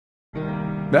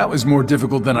That was more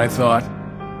difficult than I thought.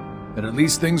 But at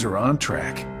least things are on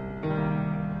track.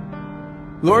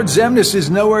 Lord Xemnas is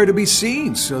nowhere to be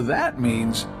seen, so that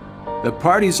means the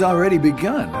party's already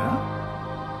begun,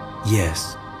 huh?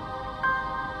 Yes.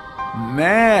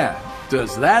 Man,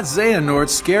 does that Xehanort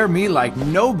scare me like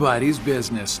nobody's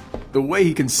business. The way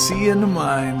he can see into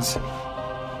minds.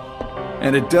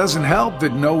 And it doesn't help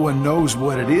that no one knows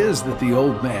what it is that the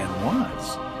old man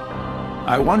wants.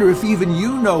 I wonder if even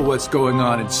you know what's going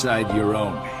on inside your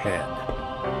own head.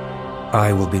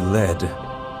 I will be led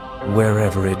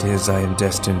wherever it is I am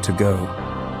destined to go.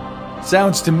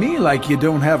 Sounds to me like you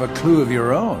don't have a clue of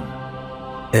your own.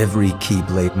 Every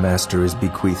Keyblade Master is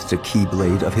bequeathed a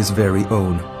Keyblade of his very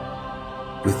own.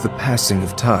 With the passing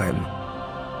of time,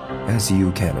 as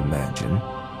you can imagine,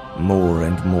 more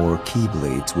and more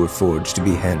Keyblades were forged to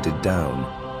be handed down.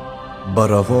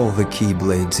 But of all the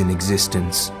Keyblades in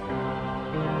existence,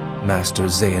 Master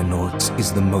Xehanort's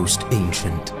is the most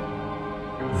ancient.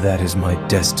 That is my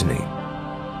destiny.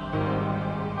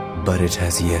 But it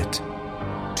has yet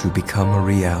to become a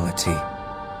reality.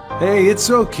 Hey,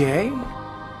 it's okay.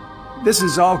 This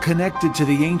is all connected to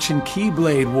the ancient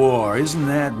Keyblade War, isn't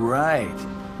that right?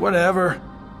 Whatever.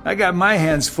 I got my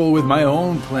hands full with my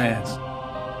own plans.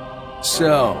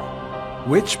 So,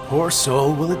 which poor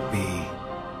soul will it be?